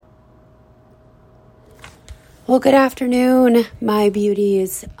Well, good afternoon, my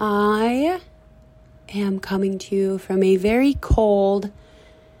beauties. I am coming to you from a very cold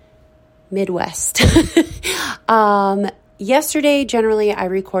Midwest. Yesterday, generally, I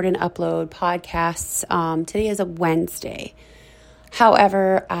record and upload podcasts. Today is a Wednesday.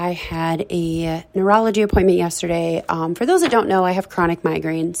 However, I had a neurology appointment yesterday. For those that don't know, I have chronic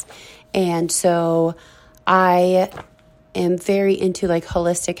migraines. And so I am very into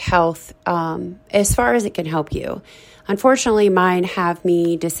holistic health as far as it can help you. Unfortunately, mine have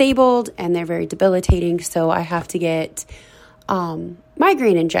me disabled and they're very debilitating, so I have to get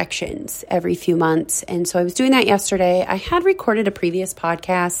migraine injections every few months. And so I was doing that yesterday. I had recorded a previous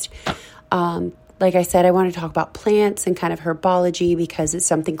podcast. Like I said, I want to talk about plants and kind of herbology because it's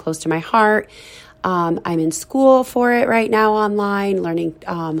something close to my heart. I'm in school for it right now online, learning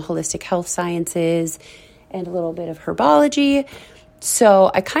holistic health sciences and a little bit of herbology. So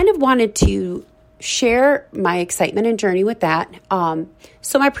I kind of wanted to share my excitement and journey with that.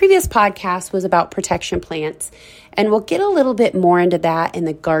 So my previous podcast was about protection plants, and we'll get a little bit more into that in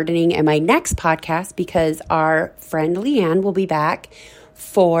the gardening in my next podcast because our friend Leanne will be back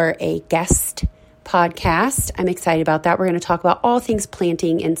for a guest podcast. I'm excited about that. We're going to talk about all things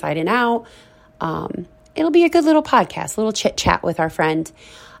planting inside and out. It'll be a good little podcast, a little chit chat with our friend.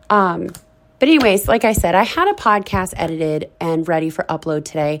 But anyways, like I said, I had a podcast edited and ready for upload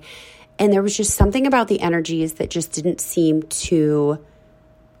today, and there was just something about the energies that just didn't seem to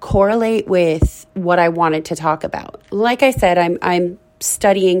correlate with what I wanted to talk about. Like I said, I'm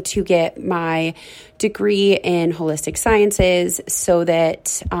studying to get my degree in holistic sciences so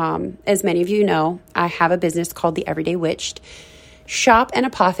that, as many of you know, I have a business called The Everyday Witch Shop and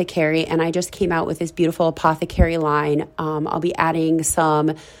Apothecary, and I just came out with this beautiful apothecary line. I'll be adding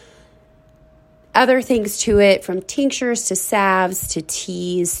some other things to it, from tinctures to salves to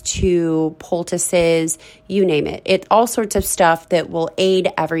teas to poultices, you name it. It's all sorts of stuff that will aid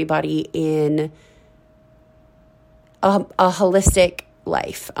everybody in a holistic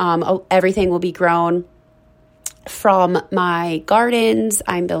life. Everything will be grown from my gardens.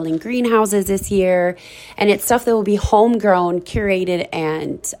 I'm building greenhouses this year, and it's stuff that will be homegrown, curated,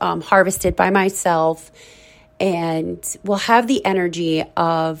 and harvested by myself. And we'll have the energy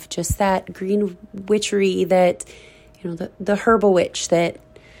of just that green witchery that, the herbal witch that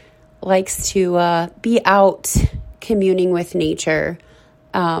likes to be out communing with nature.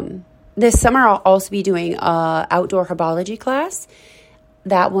 This summer, I'll also be doing an outdoor herbology class.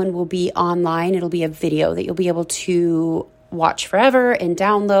 That one will be online. It'll be a video that you'll be able to watch forever and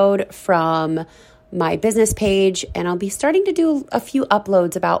download from my business page, and I'll be starting to do a few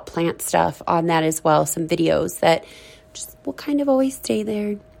uploads about plant stuff on that as well, some videos that just will kind of always stay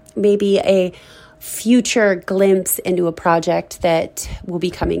there. Maybe a future glimpse into a project that will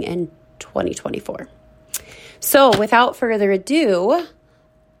be coming in 2024. So without further ado,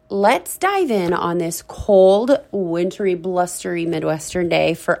 let's dive in on this cold, wintry, blustery Midwestern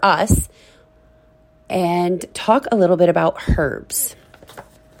day for us and talk a little bit about herbs.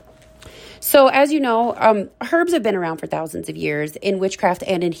 So as you know, herbs have been around for thousands of years in witchcraft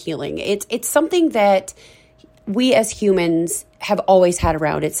and in healing. It's something that we as humans have always had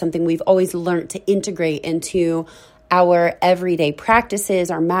around. It's something we've always learned to integrate into our everyday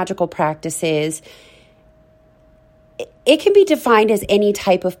practices, our magical practices. It can be defined as any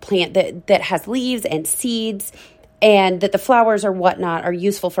type of plant that has leaves and seeds, and that the flowers or whatnot are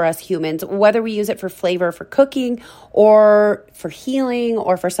useful for us humans, whether we use it for flavor, for cooking, or for healing,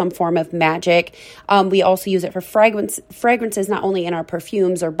 or for some form of magic. We also use it for fragrances, not only in our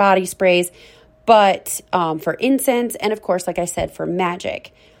perfumes or body sprays, but for incense, and of course, like I said, for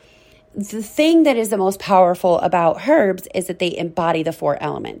magic. The thing that is the most powerful about herbs is that they embody the four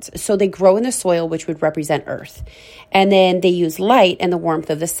elements. So they grow in the soil, which would represent earth. And then they use light and the warmth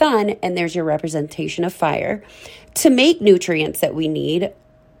of the sun, and there's your representation of fire, to make nutrients that we need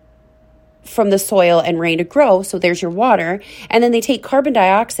from the soil and rain to grow. So there's your water. And then they take carbon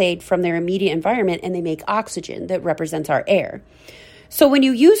dioxide from their immediate environment and they make oxygen that represents our air. So when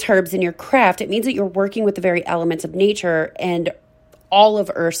you use herbs in your craft, it means that you're working with the very elements of nature and all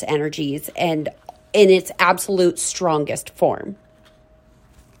of Earth's energies, and in its absolute strongest form.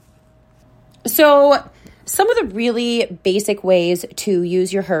 So some of the really basic ways to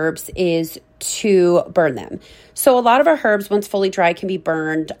use your herbs is to burn them. So a lot of our herbs, once fully dried, can be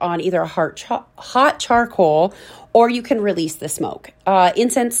burned on either a hot charcoal, or you can release the smoke.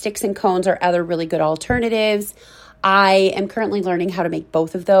 Incense sticks and cones are other really good alternatives. I am currently learning how to make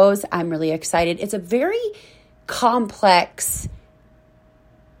both of those. I'm really excited. It's a very complex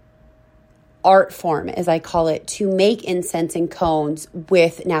art form, as I call it, to make incense and cones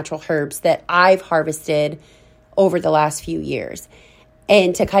with natural herbs that I've harvested over the last few years.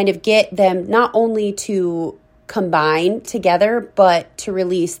 And to kind of get them not only to combine together, but to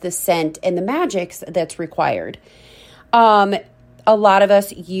release the scent and the magic that's required. A lot of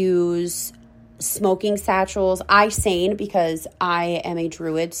us use smoking satchels. I seine because I am a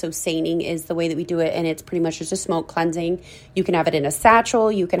druid, so seining is the way that we do it, and it's pretty much just a smoke cleansing. You can have it in a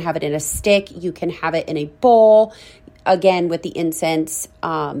satchel, you can have it in a stick, you can have it in a bowl, again with the incense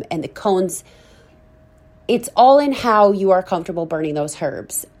and the cones. It's all in how you are comfortable burning those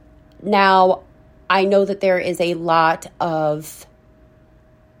herbs. Now, I know that there is a lot of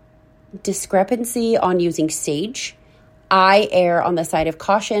discrepancy on using sage. I err on the side of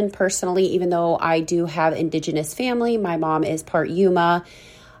caution personally, even though I do have indigenous family. My mom is part Yuma.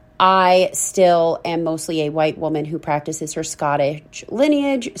 I still am mostly a white woman who practices her Scottish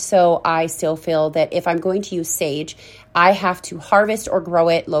lineage. So I still feel that if I'm going to use sage, I have to harvest or grow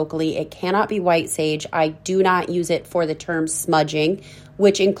it locally. It cannot be white sage. I do not use it for the term smudging,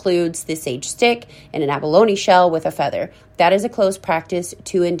 which includes the sage stick and an abalone shell with a feather. That is a close practice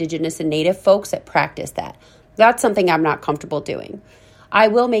to indigenous and native folks that practice that. That's something I'm not comfortable doing. I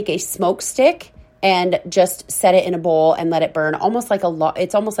will make a smoke stick and just set it in a bowl and let it burn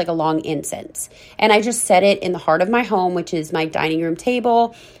it's almost like a long incense. And I just set it in the heart of my home, which is my dining room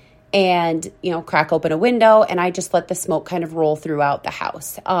table, and, crack open a window, and I just let the smoke kind of roll throughout the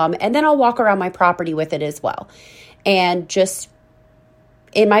house. And then I'll walk around my property with it as well. And just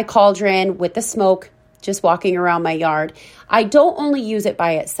in my cauldron with the smoke, just walking around my yard. I don't only use it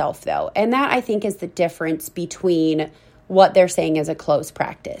by itself, though. And that, I think, is the difference between what they're saying as a close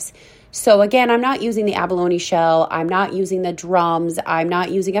practice. So again, I'm not using the abalone shell. I'm not using the drums. I'm not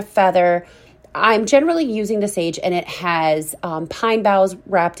using a feather. I'm generally using the sage, and it has pine boughs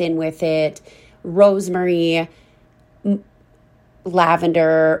wrapped in with it, rosemary,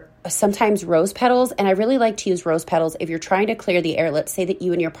 lavender, sometimes rose petals. And I really like to use rose petals if you're trying to clear the air. Let's say that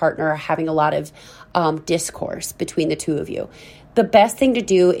you and your partner are having a lot of discourse between the two of you. The best thing to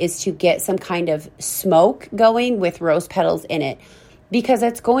do is to get some kind of smoke going with rose petals in it, because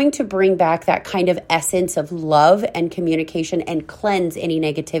it's going to bring back that kind of essence of love and communication and cleanse any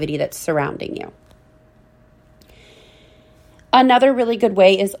negativity that's surrounding you. Another really good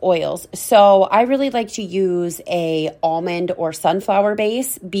way is oils. So I really like to use a almond or sunflower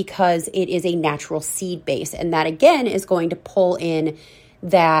base because it is a natural seed base. And that, again, is going to pull in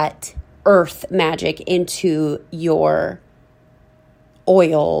that earth magic into your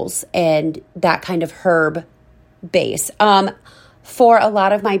oils and that kind of herb base. For a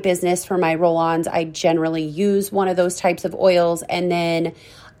lot of my business, for my roll-ons, I generally use one of those types of oils. And then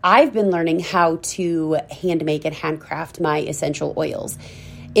I've been learning how to hand make and handcraft my essential oils.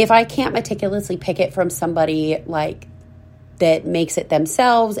 If I can't meticulously pick it from somebody like that makes it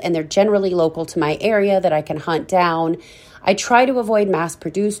themselves, and they're generally local to my area that I can hunt down, I try to avoid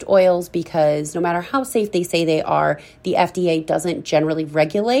mass-produced oils because no matter how safe they say they are, the FDA doesn't generally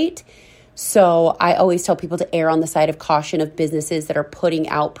regulate. So I always tell people to err on the side of caution of businesses that are putting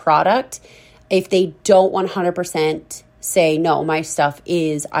out product. If they don't 100% say, no, my stuff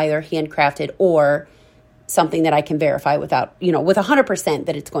is either handcrafted or something that I can verify with 100%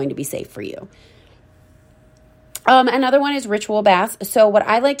 that it's going to be safe for you. Another one is ritual baths. So what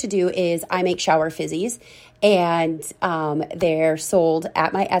I like to do is I make shower fizzies, and they're sold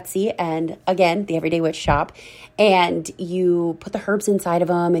at my Etsy and, again, the Everyday Witch shop. And you put the herbs inside of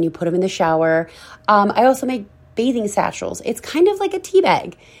them and you put them in the shower. I also make bathing satchels. It's kind of like a tea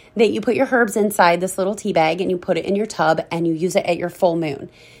bag that you put your herbs inside this little tea bag and you put it in your tub and you use it at your full moon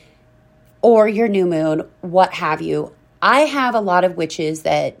or your new moon, what have you. I have a lot of witches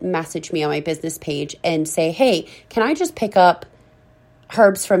that message me on my business page and say, hey, can I just pick up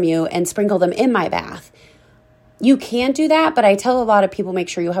herbs from you and sprinkle them in my bath? You can do that, but I tell a lot of people, make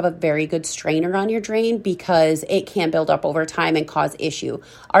sure you have a very good strainer on your drain because it can build up over time and cause issue.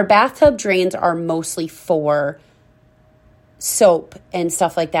 Our bathtub drains are mostly for soap and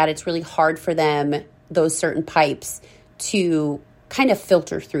stuff like that. It's really hard for them, those certain pipes, to kind of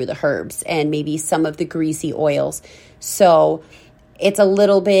filter through the herbs and maybe some of the greasy oils. So it's a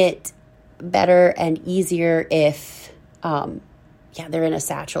little bit better and easier if, they're in a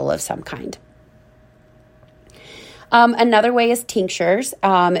satchel of some kind. Another way is tinctures.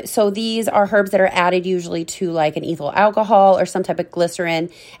 So these are herbs that are added usually to like an ethyl alcohol or some type of glycerin,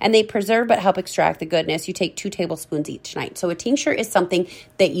 and they preserve but help extract the goodness. You take 2 tablespoons each night. So a tincture is something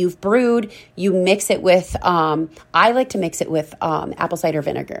that you've brewed. You mix it with, I like to mix it with apple cider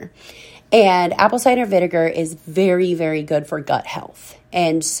vinegar. And apple cider vinegar is very, very good for gut health.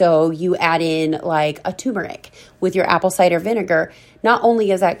 And so you add in like a turmeric with your apple cider vinegar. Not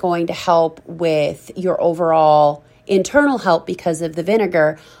only is that going to help with your overall internal health because of the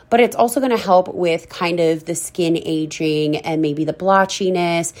vinegar, but it's also going to help with kind of the skin aging and maybe the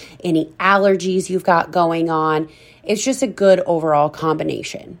blotchiness, any allergies you've got going on. It's just a good overall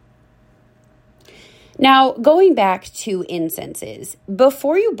combination. Now, going back to incenses,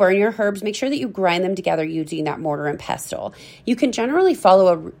 before you burn your herbs, make sure that you grind them together using that mortar and pestle. You can generally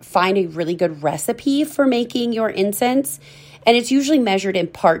find a really good recipe for making your incense, and it's usually measured in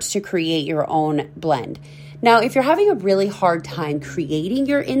parts to create your own blend. Now, if you're having a really hard time creating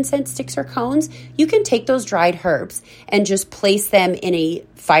your incense sticks or cones, you can take those dried herbs and just place them in a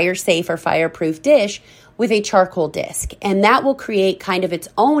fire-safe or fireproof dish with a charcoal disc, and that will create kind of its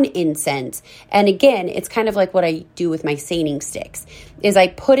own incense. And again, it's kind of like what I do with my seining sticks, is I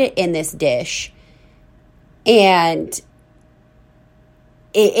put it in this dish and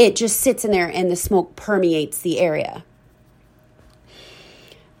it just sits in there and the smoke permeates the area.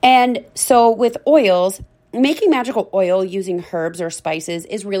 And so with oils, making magical oil using herbs or spices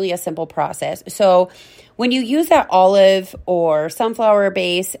is really a simple process. So when you use that olive or sunflower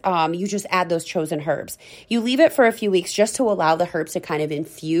base, you just add those chosen herbs. You leave it for a few weeks just to allow the herbs to kind of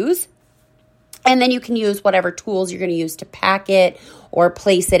infuse. And then you can use whatever tools you're going to use to pack it or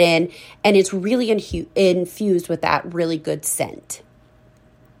place it in. And it's really infused with that really good scent.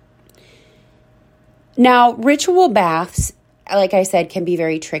 Now, ritual baths, like I said, can be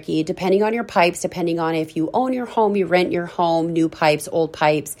very tricky depending on your pipes, depending on if you own your home, you rent your home, new pipes, old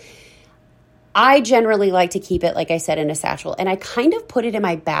pipes. I generally like to keep it, like I said, in a satchel. And I kind of put it in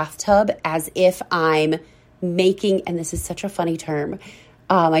my bathtub as if I'm making, and this is such a funny term,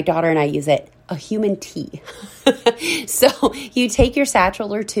 my daughter and I use it, a human tea. So you take your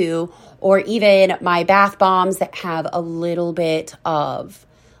satchel or two, or even my bath bombs that have a little bit of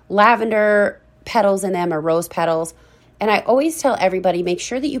lavender petals in them or rose petals. And I always tell everybody, make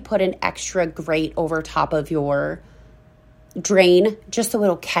sure that you put an extra grate over top of your drain just so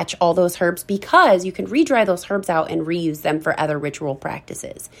it'll catch all those herbs, because you can re-dry those herbs out and reuse them for other ritual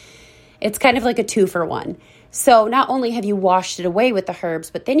practices. It's kind of like a 2-for-1. So not only have you washed it away with the herbs,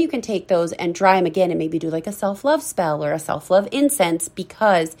 but then you can take those and dry them again and maybe do like a self-love spell or a self-love incense,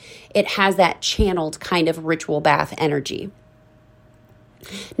 because it has that channeled kind of ritual bath energy.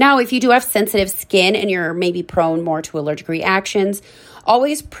 Now, if you do have sensitive skin and you're maybe prone more to allergic reactions,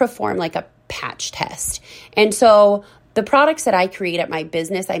 always perform like a patch test. And so the products that I create at my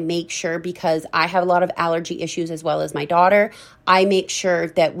business, I make sure, because I have a lot of allergy issues as well as my daughter, I make sure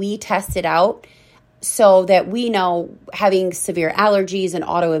that we test it out so that we know, having severe allergies and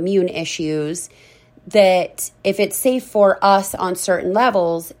autoimmune issues, that if it's safe for us on certain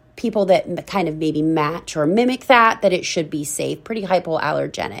levels, people that kind of maybe match or mimic that it should be safe, pretty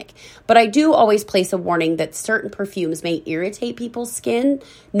hypoallergenic. But I do always place a warning that certain perfumes may irritate people's skin.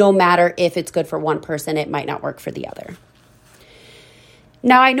 No matter if it's good for one person, it might not work for the other.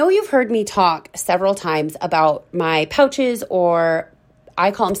 Now, I know you've heard me talk several times about my pouches, or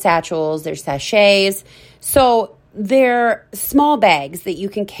I call them satchels. They're sachets. So they're small bags that you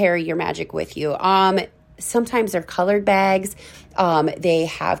can carry your magic with you. Sometimes they're colored bags. They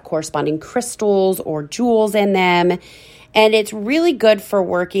have corresponding crystals or jewels in them. And it's really good for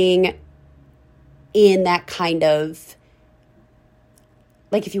working in that kind of,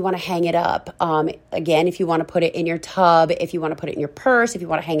 like if you want to hang it up. Again, if you want to put it in your tub, if you want to put it in your purse, if you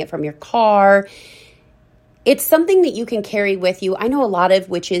want to hang it from your car. It's something that you can carry with you. I know a lot of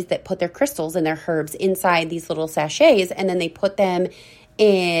witches that put their crystals and their herbs inside these little sachets, and then they put them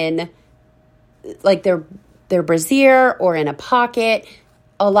in like their brassiere or in a pocket,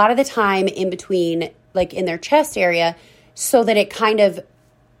 a lot of the time in between, like in their chest area, so that it kind of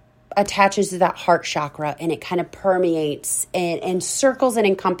attaches to that heart chakra and it kind of permeates and circles and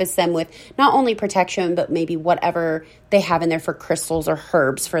encompasses them with not only protection, but maybe whatever they have in there for crystals or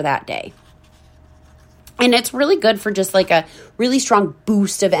herbs for that day. And it's really good for just like a really strong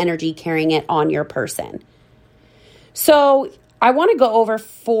boost of energy carrying it on your person. So I want to go over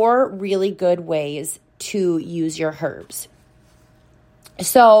 4 really good ways to use your herbs.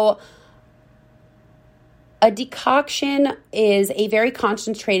 So a decoction is a very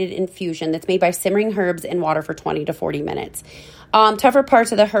concentrated infusion that's made by simmering herbs in water for 20 to 40 minutes. Tougher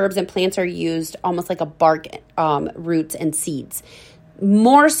parts of the herbs and plants are used almost like a bark, roots, and seeds,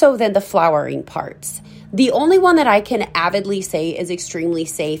 more so than the flowering parts. The only one that I can avidly say is extremely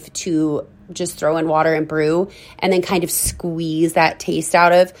safe to just throw in water and brew and then kind of squeeze that taste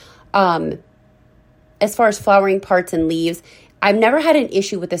out of. As far as flowering parts and leaves, I've never had an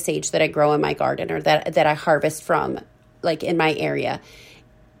issue with the sage that I grow in my garden or that I harvest from, like in my area.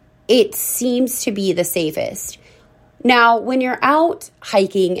 It seems to be the safest. Now, when you're out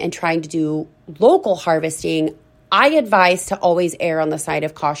hiking and trying to do local harvesting, I advise to always err on the side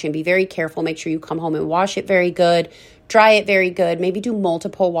of caution. Be very careful. Make sure you come home and wash it very good, dry it very good, maybe do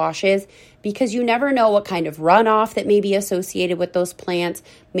multiple washes, because you never know what kind of runoff that may be associated with those plants,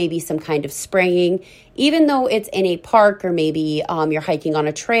 maybe some kind of spraying. Even though it's in a park or maybe you're hiking on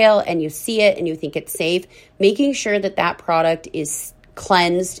a trail and you see it and you think it's safe, making sure that that product is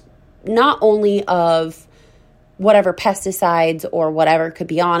cleansed not only of whatever pesticides or whatever could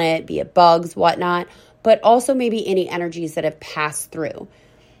be on it, be it bugs, whatnot, but also maybe any energies that have passed through.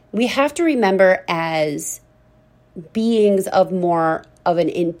 We have to remember as beings of more of an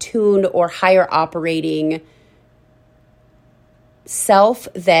in-tuned or higher operating self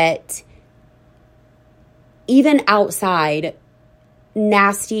that even outside,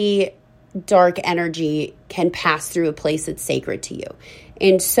 nasty, dark energy can pass through a place that's sacred to you.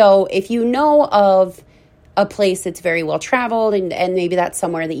 And so if you know of a place that's very well traveled and maybe that's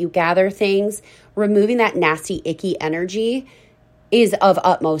somewhere that you gather things, removing that nasty, icky energy is of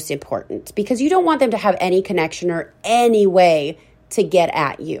utmost importance, because you don't want them to have any connection or any way to get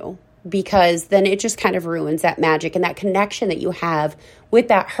at you, because then it just kind of ruins that magic and that connection that you have with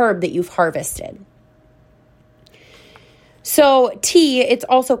that herb that you've harvested. So tea, it's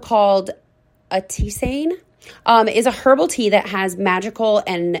also called a tisane, is a herbal tea that has magical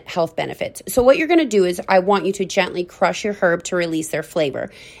and health benefits. So what you're going to do is I want you to gently crush your herb to release their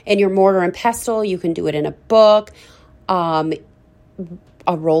flavor. In your mortar and pestle, you can do it in a book.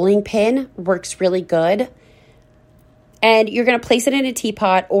 A rolling pin works really good. And you're going to place it in a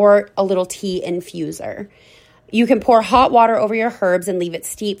teapot or a little tea infuser. You can pour hot water over your herbs and leave it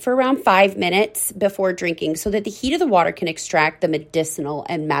steep for around 5 minutes before drinking so that the heat of the water can extract the medicinal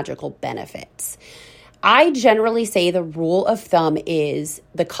and magical benefits. I generally say the rule of thumb is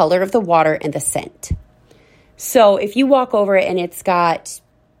the color of the water and the scent. So if you walk over it and it's got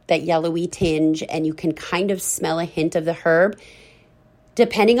that yellowy tinge and you can kind of smell a hint of the herb,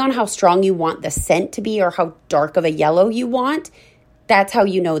 depending on how strong you want the scent to be or how dark of a yellow you want, that's how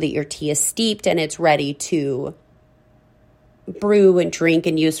you know that your tea is steeped and it's ready to brew and drink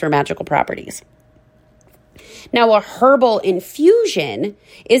and use for magical properties. Now, a herbal infusion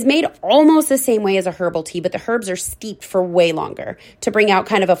is made almost the same way as a herbal tea, but the herbs are steeped for way longer to bring out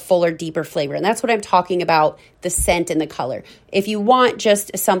kind of a fuller, deeper flavor. And that's what I'm talking about, the scent and the color. If you want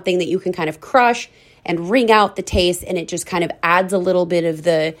just something that you can kind of crush and wring out the taste and it just kind of adds a little bit of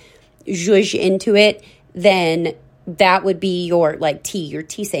the zhuzh into it, then that would be your like tea, your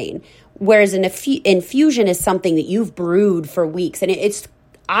tisane. Whereas an infusion is something that you've brewed for weeks. And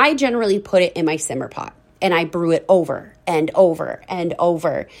I generally put it in my simmer pot. And I brew it over and over and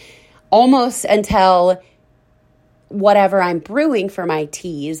over, almost until whatever I'm brewing for my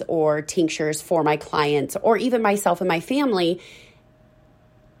teas or tinctures for my clients or even myself and my family,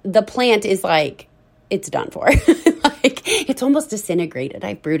 the plant is like, it's done for. Like it's almost disintegrated.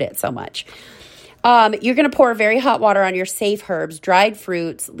 I brewed it so much. You're going to pour very hot water on your safe herbs, dried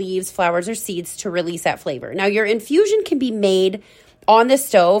fruits, leaves, flowers, or seeds to release that flavor. Now, your infusion can be made on the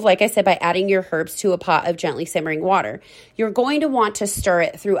stove, like I said, by adding your herbs to a pot of gently simmering water. You're going to want to stir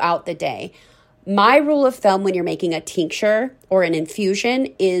it throughout the day. My rule of thumb when you're making a tincture or an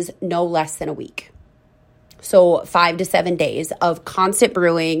infusion is no less than a week. So 5 to 7 days of constant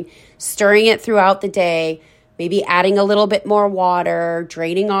brewing, stirring it throughout the day, maybe adding a little bit more water,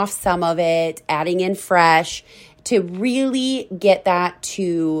 draining off some of it, adding in fresh to really get that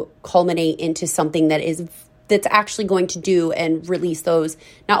to culminate into something that's actually going to do and release those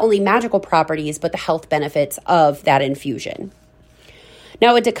not only magical properties, but the health benefits of that infusion.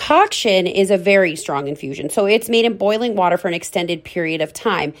 Now, a decoction is a very strong infusion. So it's made in boiling water for an extended period of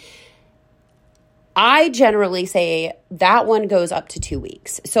time. I generally say that one goes up to 2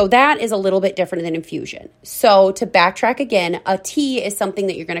 weeks. So that is a little bit different than infusion. So to backtrack again, a tea is something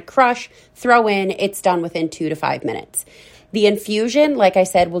that you're going to crush, throw in, it's done within 2 to 5 minutes. The infusion, like I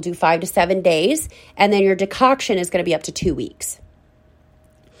said, will do 5 to 7 days, and then your decoction is going to be up to 2 weeks.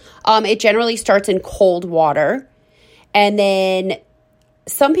 It generally starts in cold water, and then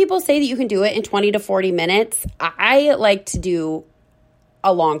some people say that you can do it in 20 to 40 minutes. I like to do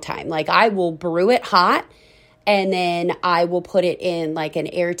a long time. Like I will brew it hot, and then I will put it in like an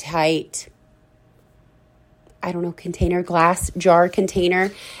airtight, container, glass jar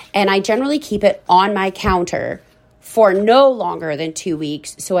container, and I generally keep it on my counter for no longer than 2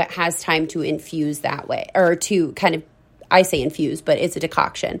 weeks, so it has time to infuse that way, or to kind of I say infused, but it's a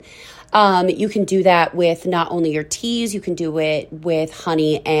decoction. You can do that with not only your teas, you can do it with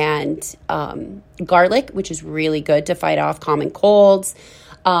honey and garlic, which is really good to fight off common colds.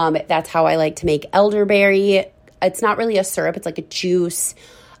 That's how I like to make elderberry. It's not really a syrup, it's like a juice.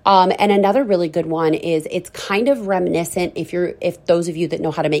 And another really good one is it's kind of reminiscent if those of you that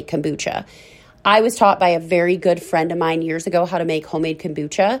know how to make kombucha. I was taught by a very good friend of mine years ago how to make homemade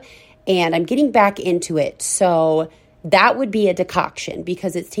kombucha, and I'm getting back into it. So that would be a decoction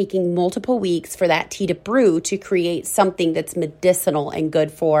because it's taking multiple weeks for that tea to brew to create something that's medicinal and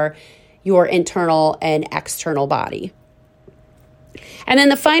good for your internal and external body. And then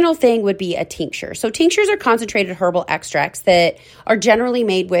the final thing would be a tincture. So tinctures are concentrated herbal extracts that are generally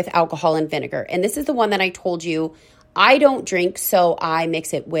made with alcohol and vinegar. And this is the one that I told you I don't drink, so I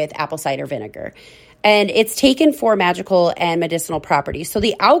mix it with apple cider vinegar. And it's taken for magical and medicinal properties. So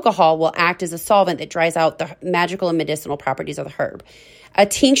the alcohol will act as a solvent that dries out the magical and medicinal properties of the herb. A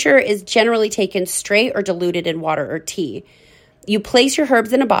tincture is generally taken straight or diluted in water or tea. You place your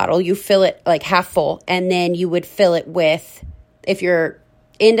herbs in a bottle, you fill it like half full, and then you would fill it with, if you're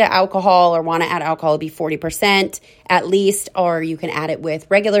into alcohol or want to add alcohol, it'd be 40% at least, or you can add it with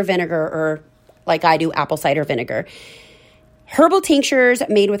regular vinegar or, like I do, apple cider vinegar. Herbal tinctures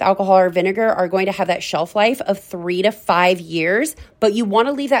made with alcohol or vinegar are going to have that shelf life of 3 to 5 years, but you want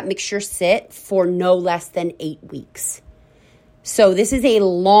to leave that mixture sit for no less than 8 weeks. So this is a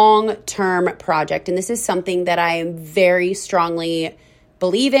long-term project, and this is something that I am very strongly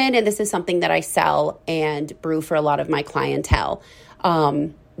believe in, and this is something that I sell and brew for a lot of my clientele.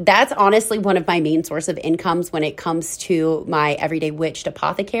 That's honestly one of my main source of incomes when it comes to my Everyday Witched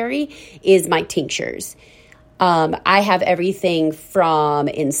apothecary is my tinctures. I have everything from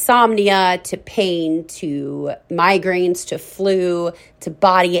insomnia to pain to migraines to flu to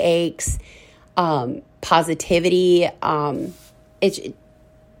body aches, positivity. It's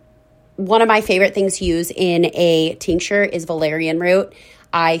one of my favorite things to use in a tincture is valerian root.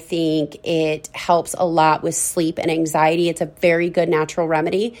 I think it helps a lot with sleep and anxiety. It's a very good natural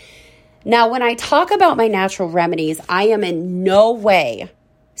remedy. Now, when I talk about my natural remedies, I am in no way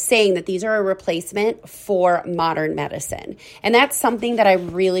saying that these are a replacement for modern medicine. And that's something that I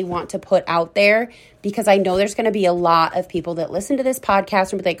really want to put out there because I know there's going to be a lot of people that listen to this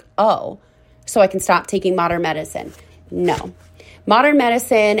podcast and be like, oh, so I can stop taking modern medicine. No. Modern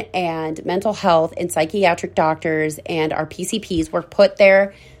medicine and mental health and psychiatric doctors and our PCPs were put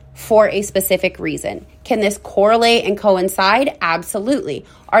there for a specific reason. Can this correlate and coincide? Absolutely.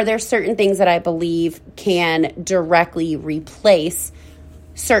 Are there certain things that I believe can directly replace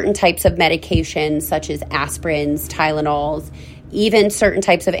certain types of medications such as aspirins, Tylenols, even certain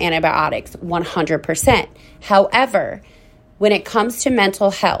types of antibiotics? 100%. However, when it comes to mental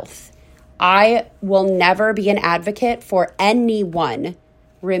health, I will never be an advocate for anyone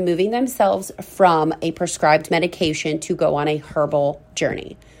removing themselves from a prescribed medication to go on a herbal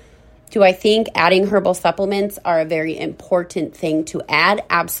journey. Do I think adding herbal supplements are a very important thing to add?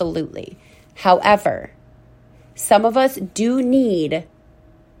 Absolutely. However, some of us do need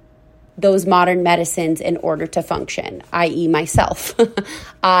those modern medicines in order to function, i.e. myself.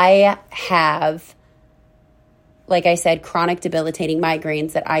 I have, like I said, chronic debilitating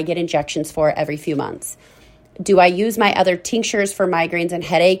migraines that I get injections for every few months. Do I use my other tinctures for migraines and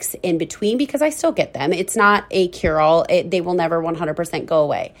headaches in between? Because I still get them. It's not a cure-all. They will never 100% go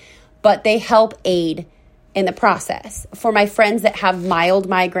away. But they help aid in the process. For my friends that have mild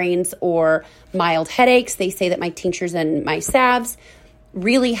migraines or mild headaches, they say that my tinctures and my salves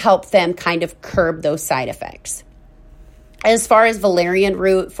really help them kind of curb those side effects. As far as valerian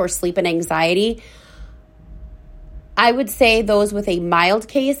root for sleep and anxiety, I would say those with a mild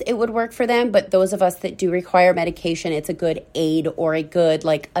case, it would work for them. But those of us that do require medication, it's a good aid or a good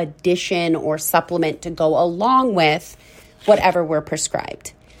addition or supplement to go along with whatever we're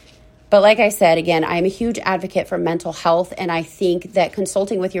prescribed. But like I said, again, I'm a huge advocate for mental health, and I think that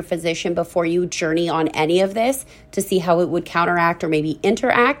consulting with your physician before you journey on any of this to see how it would counteract or maybe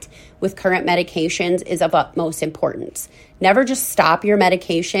interact with current medications is of utmost importance. Never just stop your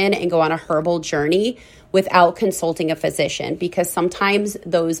medication and go on a herbal journey without consulting a physician, because sometimes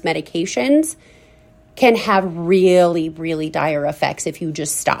those medications can have really, really dire effects if you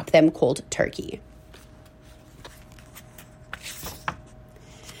just stop them cold turkey.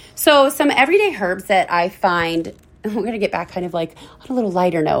 So some everyday herbs that I find, and we're going to get back kind of on a little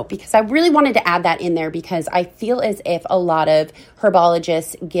lighter note, because I really wanted to add that in there because I feel as if a lot of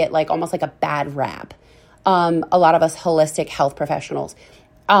herbologists get almost like a bad rap. A lot of us holistic health professionals,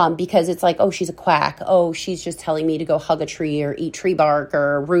 because it's oh, she's a quack. Oh, she's just telling me to go hug a tree or eat tree bark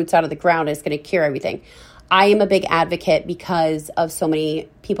or roots out of the ground is going to cure everything. I am a big advocate because of so many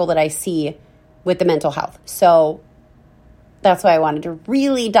people that I see with the mental health. So that's why I wanted to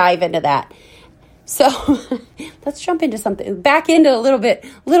really dive into that. So let's jump into something, back into a little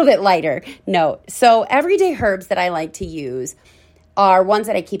bit lighter note. So everyday herbs that I like to use are ones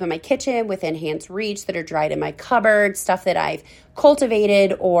that I keep in my kitchen within hand's reach, that are dried in my cupboard, stuff that I've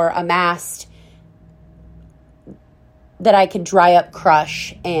cultivated or amassed that I could dry up,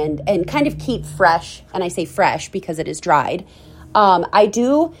 crush, and kind of keep fresh. And I say fresh because it is dried.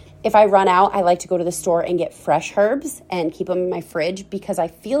 If I run out, I like to go to the store and get fresh herbs and keep them in my fridge, because I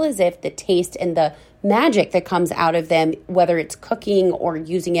feel as if the taste and the magic that comes out of them, whether it's cooking or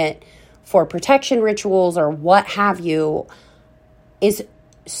using it for protection rituals or what have you, is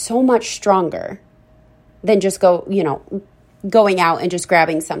so much stronger than just going out and just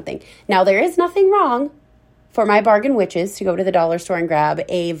grabbing something. Now, there is nothing wrong for my bargain witches to go to the dollar store and grab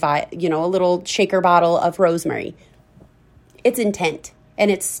a little shaker bottle of rosemary. It's intent, and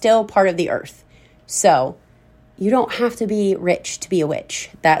it's still part of the earth. So you don't have to be rich to be a witch.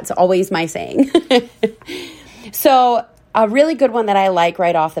 That's always my saying. So a really good one that I like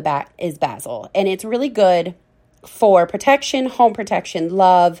right off the bat is basil. And it's really good for protection, home protection,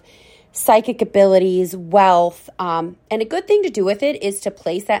 love, psychic abilities, wealth. And a good thing to do with it is to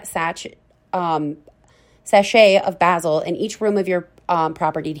place that sachet of basil in each room of your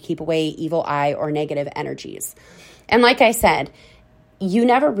property to keep away evil eye or negative energies. And like I said, you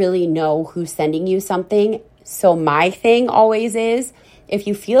never really know who's sending you something. So my thing always is, if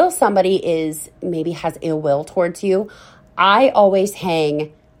you feel somebody maybe has ill will towards you, I always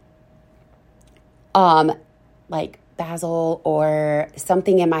hang like basil or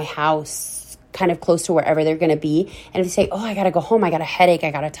something in my house kind of close to wherever they're going to be. And if they say, oh, I got to go home, I got a headache,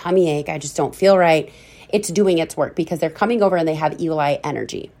 I got a tummy ache, I just don't feel right, it's doing its work, because they're coming over and they have evil eye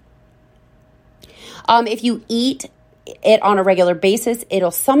energy. If you eat it on a regular basis,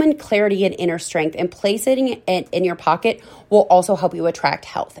 it'll summon clarity and inner strength, and placing it in your pocket will also help you attract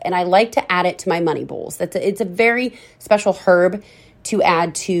health. And I like to add it to my money bowls. It's a very special herb to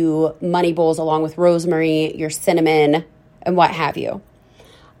add to money bowls, along with rosemary, your cinnamon, and what have you.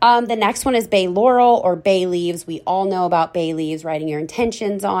 The next one is bay laurel or bay leaves. We all know about bay leaves, writing your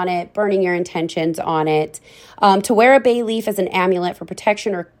intentions on it, burning your intentions on it. To wear a bay leaf as an amulet for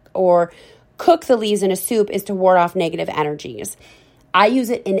protection or cook the leaves in a soup is to ward off negative energies. I use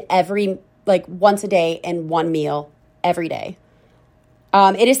it in once a day in one meal every day.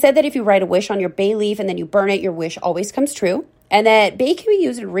 It is said that if you write a wish on your bay leaf and then you burn it, your wish always comes true. And that bay can be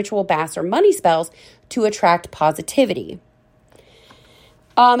used in ritual baths or money spells to attract positivity.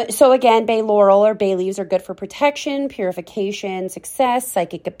 So again, bay laurel or bay leaves are good for protection, purification, success,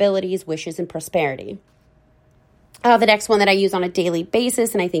 psychic abilities, wishes, and prosperity. The next one that I use on a daily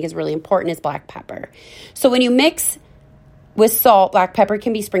basis and I think is really important is black pepper. So when you mix with salt, black pepper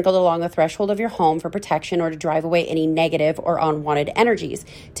can be sprinkled along the threshold of your home for protection or to drive away any negative or unwanted energies.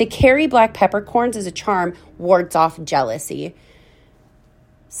 To carry black peppercorns as a charm wards off jealousy.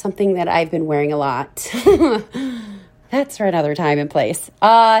 Something that I've been wearing a lot. That's for another time and place.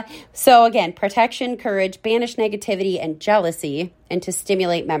 So again, protection, courage, banish negativity and jealousy, and to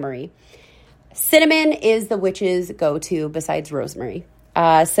stimulate memory. Cinnamon is the witch's go-to besides rosemary.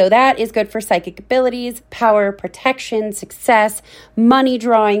 So that is good for psychic abilities, power, protection, success, money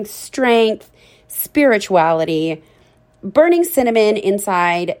drawing, strength, spirituality. Burning cinnamon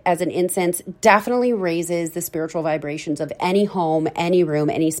inside as an incense definitely raises the spiritual vibrations of any home, any room,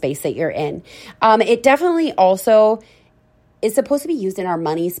 any space that you're in. It definitely also is supposed to be used in our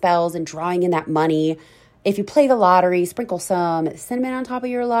money spells and drawing in that money. If you play the lottery, sprinkle some cinnamon on top of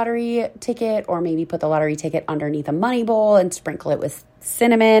your lottery ticket, or maybe put the lottery ticket underneath a money bowl and sprinkle it with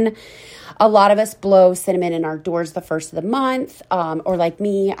cinnamon. A lot of us blow cinnamon in our doors the first of the month, or like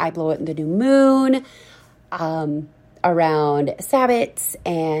me, I blow it in the new moon, around Sabbats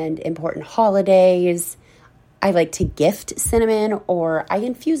and important holidays. I like to gift cinnamon, or I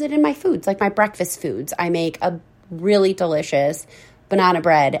infuse it in my foods, like my breakfast foods. I make a really delicious banana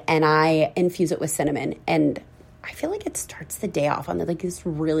bread and I infuse it with cinnamon, and I feel like it starts the day off on this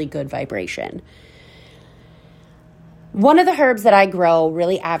really good vibration. One of the herbs that I grow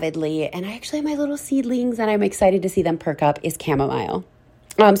really avidly, and I actually have my little seedlings and I'm excited to see them perk up, is chamomile.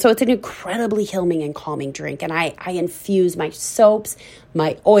 So it's an incredibly healing and calming drink, and I infuse my soaps,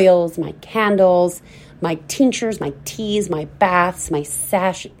 my oils, my candles, my tinctures, my teas, my baths, my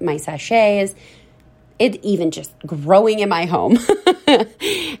sachets. It even just growing in my home.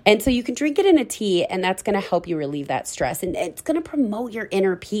 And so you can drink it in a tea, and that's going to help you relieve that stress. And it's going to promote your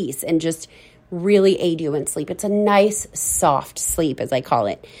inner peace and just really aid you in sleep. It's a nice, soft sleep, as I call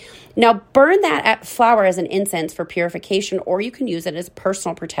it. Now, burn that flower as an incense for purification, or you can use it as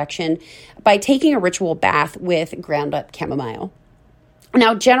personal protection by taking a ritual bath with ground up chamomile.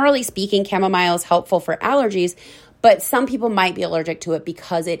 Now, generally speaking, chamomile is helpful for allergies, but some people might be allergic to it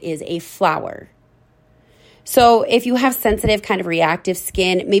because it is a flower. So if you have sensitive, kind of reactive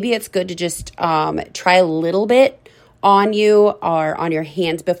skin, maybe it's good to just try a little bit on you or on your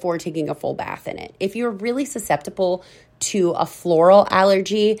hands before taking a full bath in it. If you're really susceptible to a floral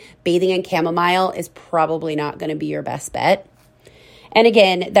allergy, bathing in chamomile is probably not going to be your best bet. And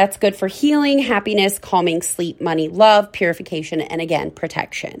again, that's good for healing, happiness, calming, sleep, money, love, purification, and again,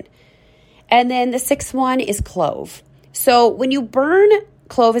 protection. And then the sixth one is clove. So when you burn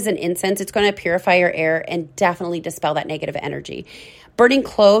clove as an incense, it's going to purify your air and definitely dispel that negative energy. Burning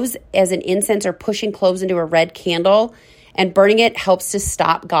cloves as an incense or pushing cloves into a red candle and burning it helps to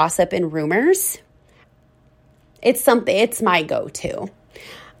stop gossip and rumors. It's my go-to.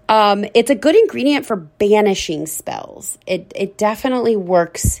 It's a good ingredient for banishing spells. It definitely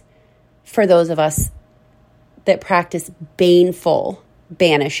works for those of us that practice baneful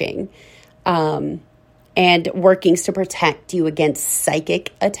banishing and workings to protect you against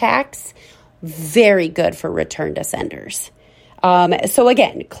psychic attacks. Very good for return to senders. So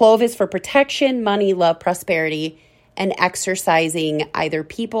again, clove is for protection, money, love, prosperity, and exorcising either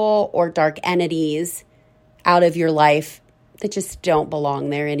people or dark entities out of your life that just don't belong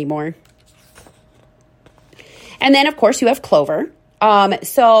there anymore. And then, of course, you have clover.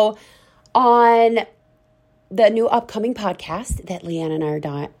 So on the new upcoming podcast that Leanne and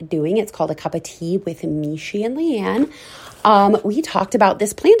I are doing, it's called A Cup of Tea with Mishi and Leanne. We talked about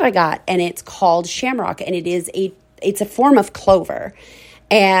this plant I got, and it's called shamrock, and it's a form of clover.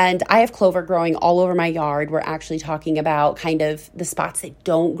 And I have clover growing all over my yard. We're actually talking about kind of the spots that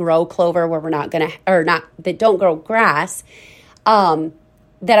don't grow clover, where that don't grow grass, that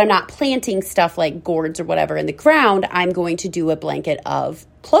I'm not planting stuff like gourds or whatever in the ground. I'm going to do a blanket of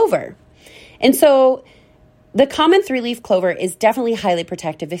clover. And so the common 3-leaf clover is definitely highly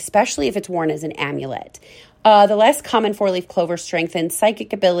protective, especially if it's worn as an amulet. The less common 4-leaf clover strengthens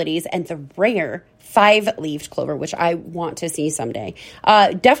psychic abilities, and the rare 5-leafed clover, which I want to see someday,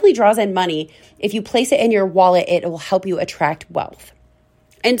 definitely draws in money. If you place it in your wallet, it will help you attract wealth.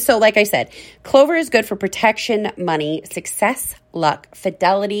 And so, like I said, clover is good for protection, money, success, luck,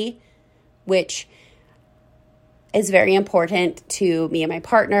 fidelity, which is very important to me and my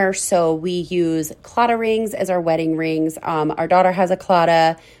partner. So we use claddagh rings as our wedding rings. Our daughter has a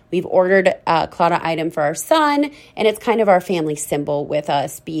claddagh. We've ordered a claddagh item for our son, and it's kind of our family symbol, with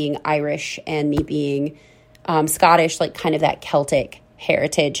us being Irish and me being Scottish, like kind of that Celtic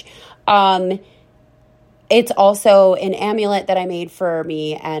heritage. It's also an amulet that I made for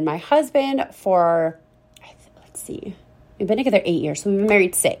me and my husband for, let's see, we've been together 8 years, so we've been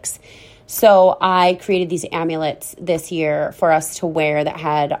married 6. So I created these amulets this year for us to wear that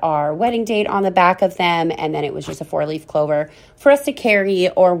had our wedding date on the back of them, and then it was just a 4-leaf clover for us to carry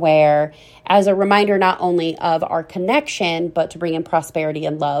or wear as a reminder not only of our connection, but to bring in prosperity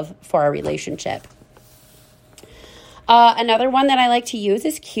and love for our relationship. Another one that I like to use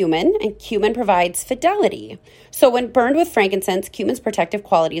is cumin, and cumin provides fidelity. So when burned with frankincense, cumin's protective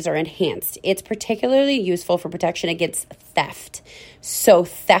qualities are enhanced. It's particularly useful for protection against theft. So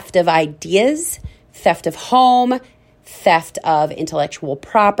theft of ideas, theft of home, theft of intellectual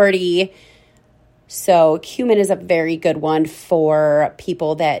property. So cumin is a very good one for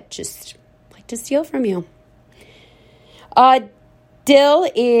people that just like to steal from you. Dill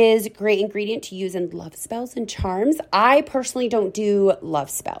is a great ingredient to use in love spells and charms. I personally don't do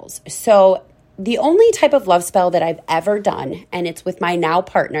love spells. So the only type of love spell that I've ever done, and it's with my now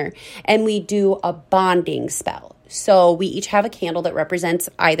partner, and we do a bonding spell. So we each have a candle that represents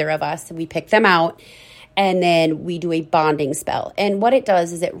either of us. We pick them out, and then we do a bonding spell. And what it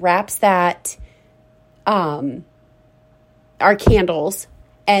does is it wraps that, our candles,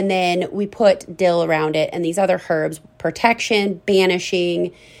 and then we put dill around it and these other herbs, protection,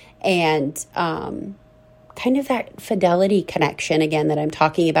 banishing, and kind of that fidelity connection, again, that I'm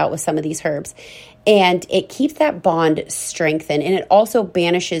talking about with some of these herbs. And it keeps that bond strengthened, and it also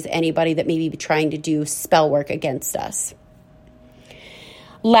banishes anybody that may be trying to do spell work against us.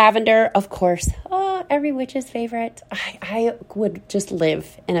 Lavender, of course, every witch's favorite. I would just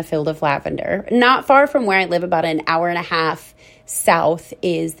live in a field of lavender. Not far from where I live, about an hour and a half south,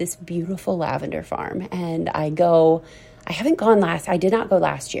 is this beautiful lavender farm. And I did not go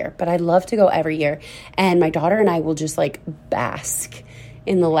last year, but I love to go every year. And my daughter and I will just like bask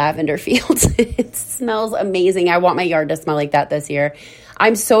in the lavender fields. It smells amazing. I want my yard to smell like that this year.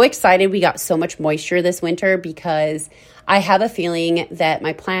 I'm so excited. We got so much moisture this winter because I have a feeling that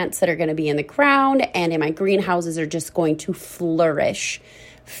my plants that are going to be in the ground and in my greenhouses are just going to flourish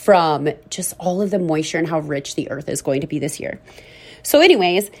from just all of the moisture and how rich the earth is going to be this year. So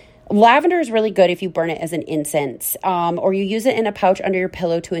anyways, lavender is really good if you burn it as an incense, or you use it in a pouch under your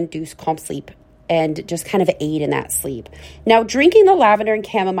pillow to induce calm sleep and just kind of aid in that sleep. Now, drinking the lavender and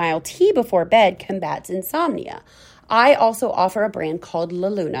chamomile tea before bed combats insomnia. I also offer a brand called La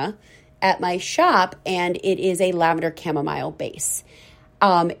Luna at my shop, and it is a lavender chamomile base.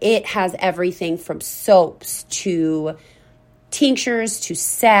 It has everything from soaps to tinctures to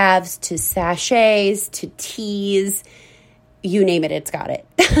salves to sachets to teas. You name it, it's got it.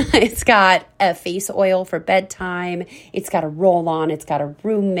 It's got a face oil for bedtime. It's got a roll-on. It's got a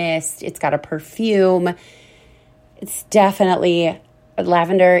room mist. It's got a perfume. It's definitely,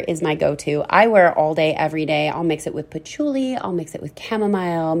 lavender is my go-to. I wear it all day, every day. I'll mix it with patchouli. I'll mix it with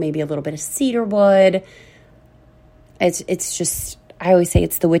chamomile, maybe a little bit of cedar wood. It's just, I always say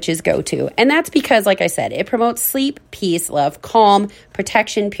it's the witch's go-to. And that's because, like I said, it promotes sleep, peace, love, calm,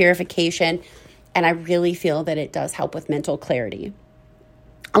 protection, purification. And I really feel that it does help with mental clarity.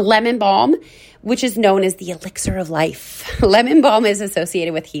 A lemon balm, which is known as the elixir of life. Lemon balm is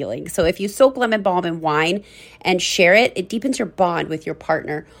associated with healing. So if you soak lemon balm in wine and share it, it deepens your bond with your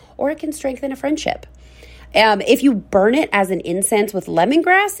partner, or it can strengthen a friendship. If you burn it as an incense with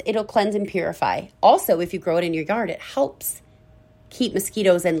lemongrass, it'll cleanse and purify. Also, if you grow it in your yard, it helps keep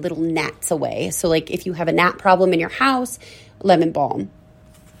mosquitoes and little gnats away. So like if you have a gnat problem in your house, lemon balm.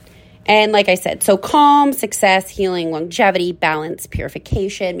 And like I said, so calm, success, healing, longevity, balance,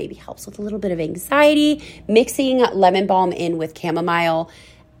 purification, maybe helps with a little bit of anxiety. Mixing lemon balm in with chamomile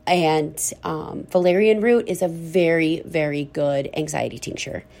and valerian root is a very, very good anxiety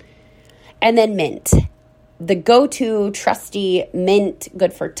tincture. And then mint. The go-to trusty mint,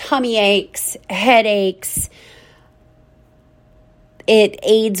 good for tummy aches, headaches. It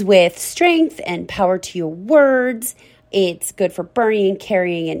aids with strength and power to your words. It's good for burning,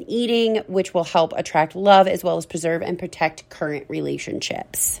 carrying, and eating, which will help attract love as well as preserve and protect current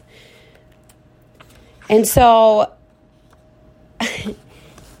relationships. And so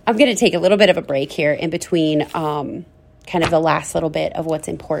I'm going to take a little bit of a break here in between kind of the last little bit of what's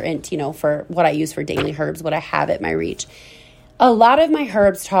important, for what I use for daily herbs, what I have at my reach. A lot of my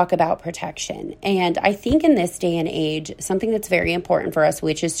herbs talk about protection. And I think in this day and age, something that's very important for us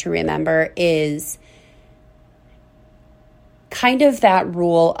witches to remember is kind of that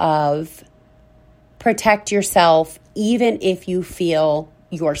rule of protect yourself even if you feel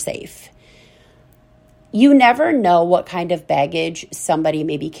you're safe. You never know what kind of baggage somebody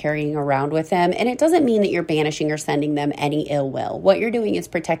may be carrying around with them, and it doesn't mean that you're banishing or sending them any ill will. What you're doing is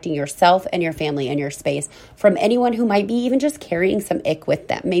protecting yourself and your family and your space from anyone who might be even just carrying some ick with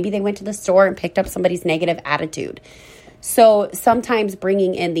them. Maybe they went to the store and picked up somebody's negative attitude. So sometimes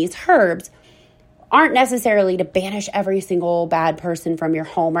bringing in these herbs aren't necessarily to banish every single bad person from your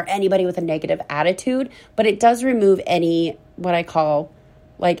home or anybody with a negative attitude, but it does remove any, what I call,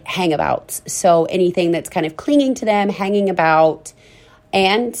 like hangabouts. So anything that's kind of clinging to them, hanging about.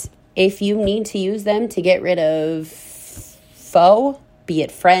 And if you need to use them to get rid of foe, be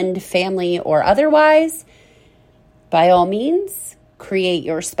it friend, family, or otherwise, by all means, create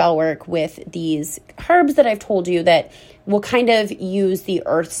your spell work with these herbs that I've told you that will kind of use the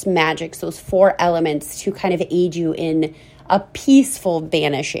earth's magics, those 4 elements, to kind of aid you in a peaceful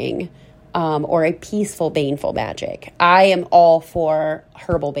banishing or a peaceful baneful magic. I am all for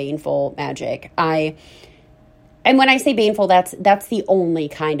herbal baneful magic. And when I say baneful, that's the only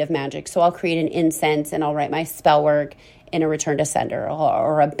kind of magic. So I'll create an incense and I'll write my spell work in a return to sender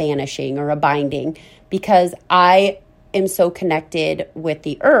or a banishing or a binding, because I am so connected with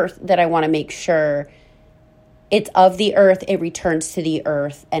the earth that I want to make sure it's of the earth, it returns to the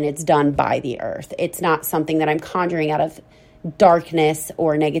earth, and it's done by the earth. It's not something that I'm conjuring out of darkness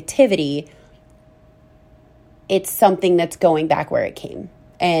or negativity. It's something that's going back where it came.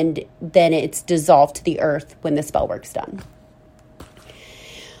 And then it's dissolved to the earth when the spell work's done.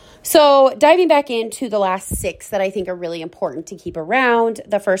 So diving back into the last 6 that I think are really important to keep around.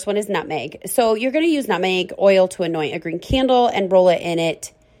 The first one is nutmeg. So you're going to use nutmeg oil to anoint a green candle and roll it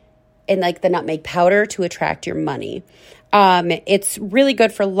in like the nutmeg powder to attract your money. It's really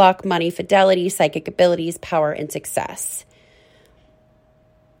good for luck, money, fidelity, psychic abilities, power, and success.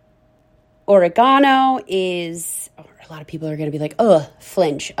 Oregano is, a lot of people are going to be like,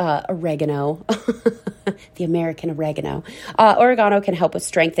 flinch, oregano, the American oregano. Oregano can help with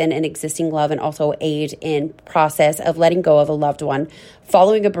strengthen an existing love and also aid in process of letting go of a loved one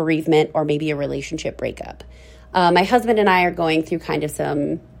following a bereavement or maybe a relationship breakup. My husband and I are going through kind of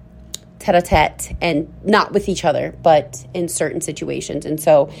some tete-a-tete and not with each other, but in certain situations. And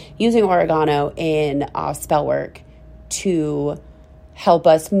so using oregano in spell work to help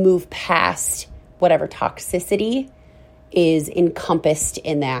us move past whatever toxicity is encompassed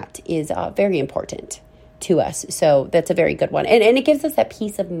in that is very important to us. So that's a very good one. And it gives us that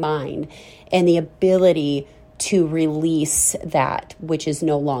peace of mind and the ability to release that which is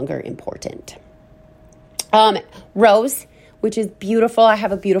no longer important. Rose, which is beautiful. I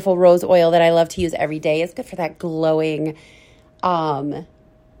have a beautiful rose oil that I love to use every day. It's good for that glowing kind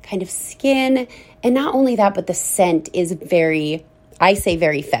of skin. And not only that, but the scent is very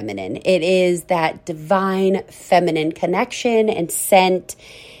feminine. It is that divine feminine connection and scent.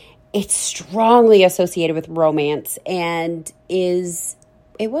 It's strongly associated with romance and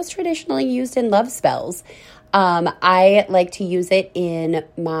it was traditionally used in love spells. I like to use it in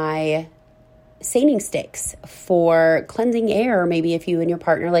my seining sticks for cleansing air. Maybe if you and your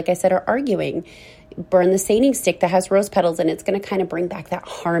partner, like I said, are arguing, burn the seining stick that has rose petals, and it's going to kind of bring back that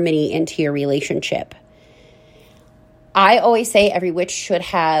harmony into your relationship. I always say every witch should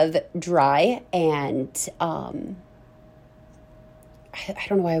have dry and I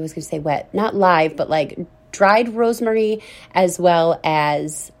don't know why I was going to say wet, not live, but like dried rosemary, as well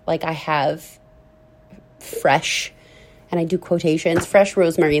as like I have fresh, and I do quotations, fresh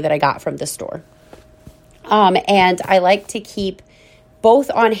rosemary that I got from the store. And I like to keep both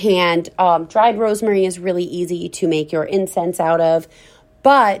on hand. Dried rosemary is really easy to make your incense out of,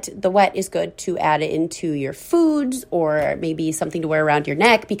 but the wet is good to add it into your foods or maybe something to wear around your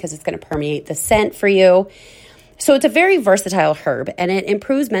neck because it's going to permeate the scent for you. So it's a very versatile herb, and it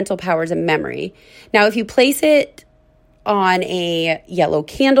improves mental powers and memory. Now, if you place it on a yellow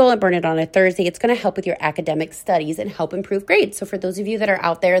candle and burn it on a Thursday, it's going to help with your academic studies and help improve grades. So for those of you that are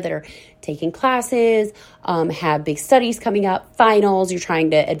out there that are taking classes, have big studies coming up, finals, you're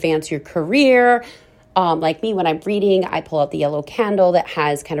trying to advance your career, like me, when I'm reading, I pull out the yellow candle that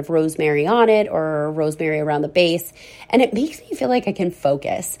has kind of rosemary on it or rosemary around the base, and it makes me feel like I can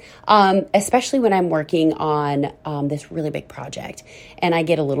focus, especially when I'm working on this really big project and I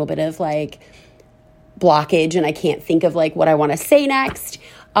get a little bit of like blockage and I can't think of like what I want to say next.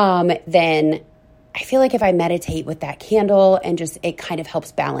 Then I feel like if I meditate with that candle and just it kind of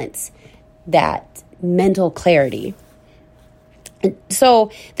helps balance that mental clarity.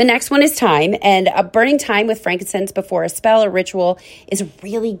 So the next one is thyme, and burning thyme with frankincense before a spell or ritual is a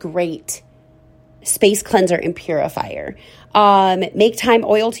really great space cleanser and purifier. Make thyme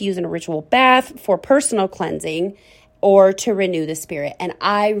oil to use in a ritual bath for personal cleansing or to renew the spirit. And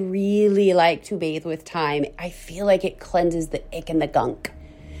I really like to bathe with thyme. I feel like it cleanses the ick and the gunk.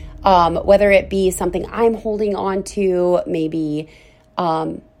 Whether it be something I'm holding on to, maybe,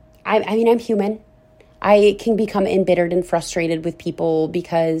 I'm human. I can become embittered and frustrated with people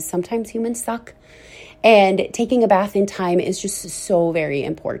because sometimes humans suck. And taking a bath in thyme is just so very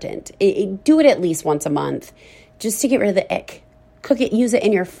important. Do it at least once a month just to get rid of the ick. Cook it, use it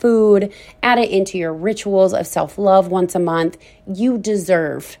in your food, add it into your rituals of self-love once a month. You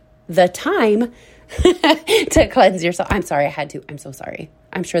deserve the time to cleanse yourself. I'm sorry, I had to. I'm so sorry.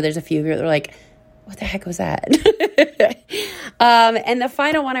 I'm sure there's a few of you that are like, what the heck was that? And the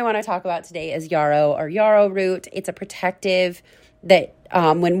final one I want to talk about today is yarrow or yarrow root. It's a protective that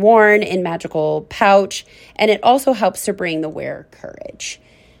when worn in magical pouch, and it also helps to bring the wearer courage.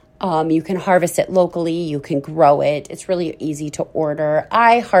 You can harvest it locally. You can grow it. It's really easy to order.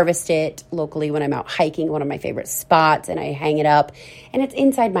 I harvest it locally when I'm out hiking, one of my favorite spots, and I hang it up, and it's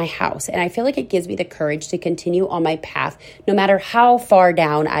inside my house. And I feel like it gives me the courage to continue on my path, no matter how far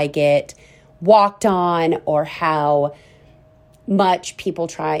down I get walked on or how much people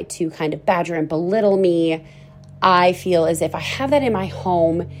try to kind of badger and belittle me. I feel as if I have that in my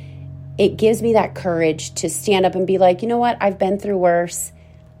home, it gives me that courage to stand up and be like, you know what? I've been through worse.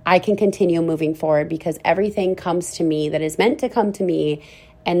 I can continue moving forward because everything comes to me that is meant to come to me.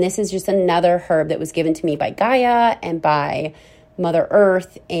 And this is just another herb that was given to me by Gaia and by Mother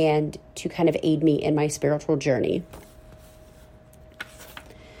Earth, and to kind of aid me in my spiritual journey.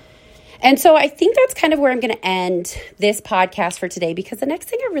 And so I think that's kind of where I'm going to end this podcast for today, because the next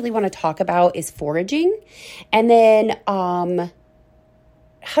thing I really want to talk about is foraging, and then how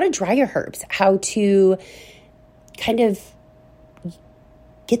to dry your herbs, how to kind of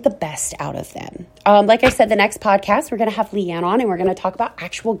get the best out of them. Like I said, the next podcast, we're going to have Leanne on, and we're going to talk about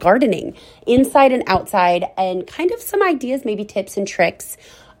actual gardening, inside and outside, and kind of some ideas, maybe tips and tricks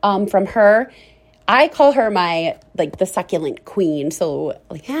from her. I call her the succulent queen. So,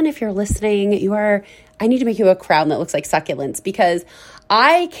 Leanne, if you're listening, I need to make you a crown that looks like succulents, because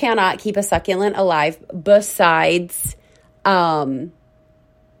I cannot keep a succulent alive besides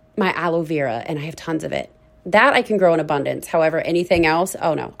my aloe vera, and I have tons of it. That I can grow in abundance. However, anything else,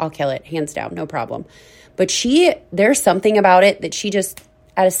 oh no, I'll kill it, hands down, no problem. But there's something about it that she just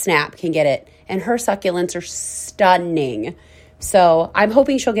at a snap can get it. And her succulents are stunning. So I'm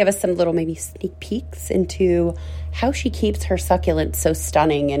hoping she'll give us some little maybe sneak peeks into how she keeps her succulents so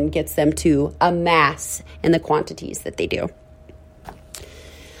stunning and gets them to amass in the quantities that they do.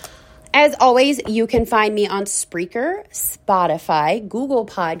 As always, you can find me on Spreaker, Spotify, Google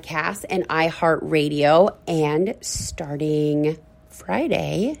Podcasts, and iHeartRadio. And starting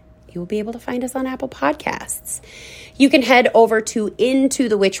Friday, you will be able to find us on Apple Podcasts. You can head over to Into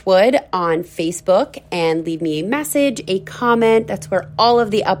the Witchwood on Facebook and leave me a message, a comment. That's where all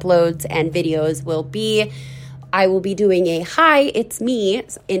of the uploads and videos will be. I will be doing a Hi, It's Me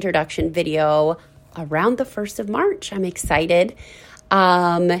introduction video around the 1st of March. I'm excited.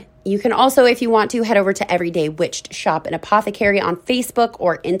 You can also, if you want to, head over to Everyday Witched Shop and Apothecary on Facebook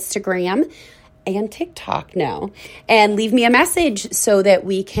or Instagram and TikTok now, and leave me a message so that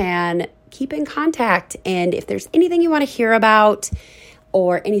we can keep in contact. And if there's anything you want to hear about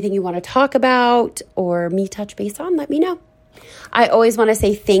or anything you want to talk about or me touch base on, let me know. I always want to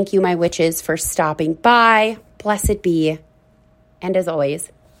say thank you, my witches, for stopping by. Blessed be. And as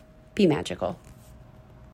always, be magical.